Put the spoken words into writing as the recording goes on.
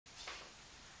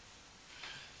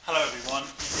Hello everyone,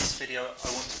 in this video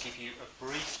I want to give you a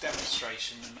brief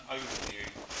demonstration and overview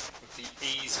of the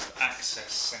Ease of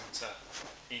Access Center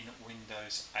in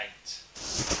Windows 8.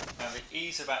 Now the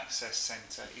Ease of Access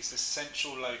Center is a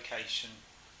central location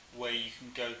where you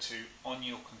can go to on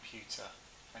your computer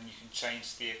and you can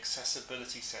change the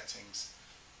accessibility settings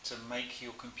to make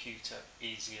your computer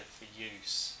easier for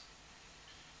use.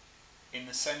 In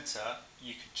the center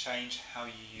you can change how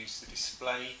you use the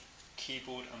display,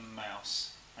 keyboard and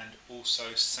mouse, and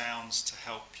also sounds to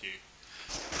help you.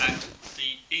 And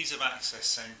the Ease of Access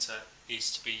Center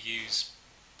is to be used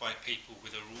by people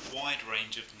with a wide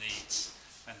range of needs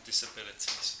and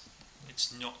disabilities.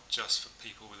 It's not just for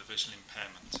people with a visual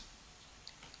impairment.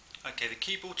 Okay, the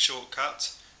keyboard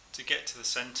shortcut to get to the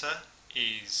center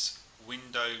is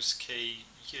Windows key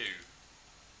U.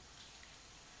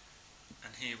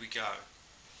 And here we go.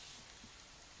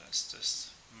 Let's just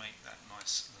make that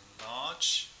nice and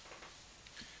large.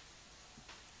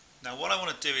 Now what I want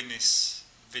to do in this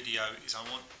video is I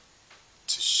want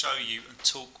to show you and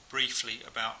talk briefly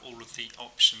about all of the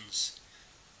options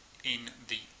in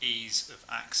the Ease of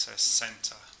Access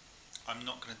Center. I'm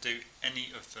not going to do any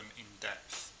of them in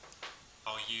depth.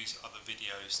 I'll use other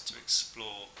videos to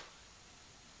explore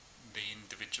the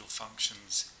individual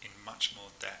functions in much more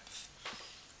depth.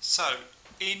 So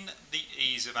in the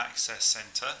Ease of Access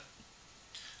Center,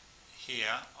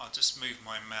 here, I'll just move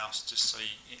my mouse just so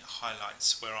it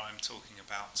highlights where I'm talking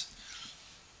about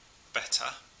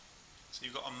better. So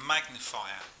you've got a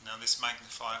magnifier. Now this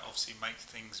magnifier obviously makes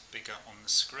things bigger on the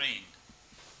screen.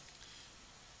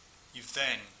 You've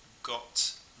then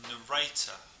got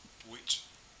Narrator, which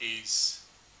is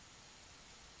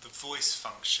the voice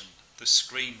function, the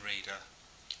screen reader.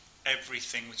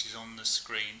 Everything which is on the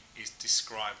screen is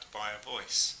described by a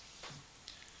voice.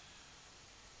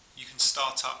 You can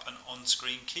start up an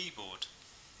on-screen keyboard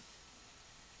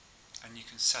and you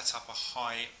can set up a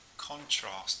high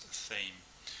contrast theme,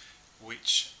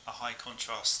 which a high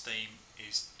contrast theme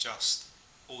is just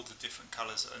all the different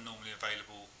colours that are normally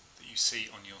available that you see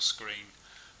on your screen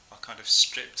are kind of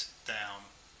stripped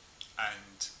down,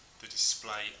 and the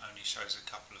display only shows a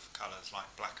couple of colours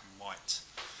like black and white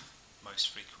most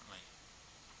frequently.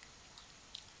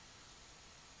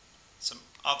 Some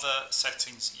other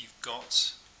settings that you've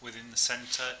got within the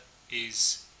center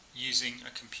is using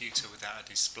a computer without a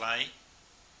display,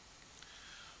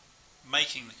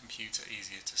 making the computer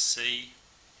easier to see,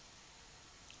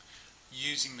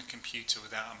 using the computer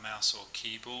without a mouse or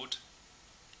keyboard,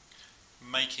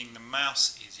 making the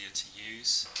mouse easier to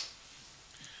use,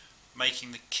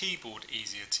 making the keyboard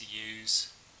easier to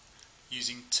use,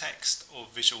 using text or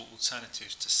visual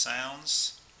alternatives to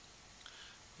sounds,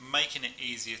 making it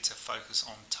easier to focus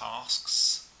on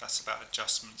tasks. That's about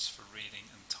adjustments for reading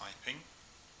and typing.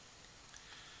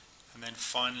 And then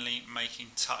finally, making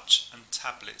touch and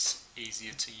tablets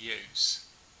easier to use.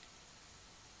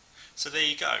 So there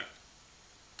you go.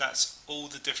 That's all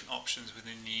the different options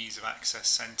within the Ease of Access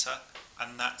Center,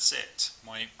 and that's it.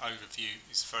 My overview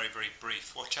is very, very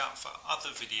brief. Watch out for other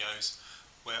videos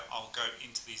where I'll go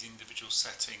into these individual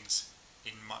settings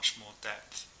in much more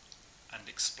depth and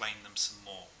explain them some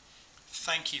more.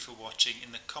 Thank you for watching.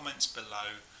 In the comments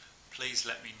below, please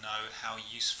let me know how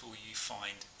useful you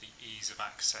find the Ease of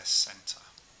Access Center.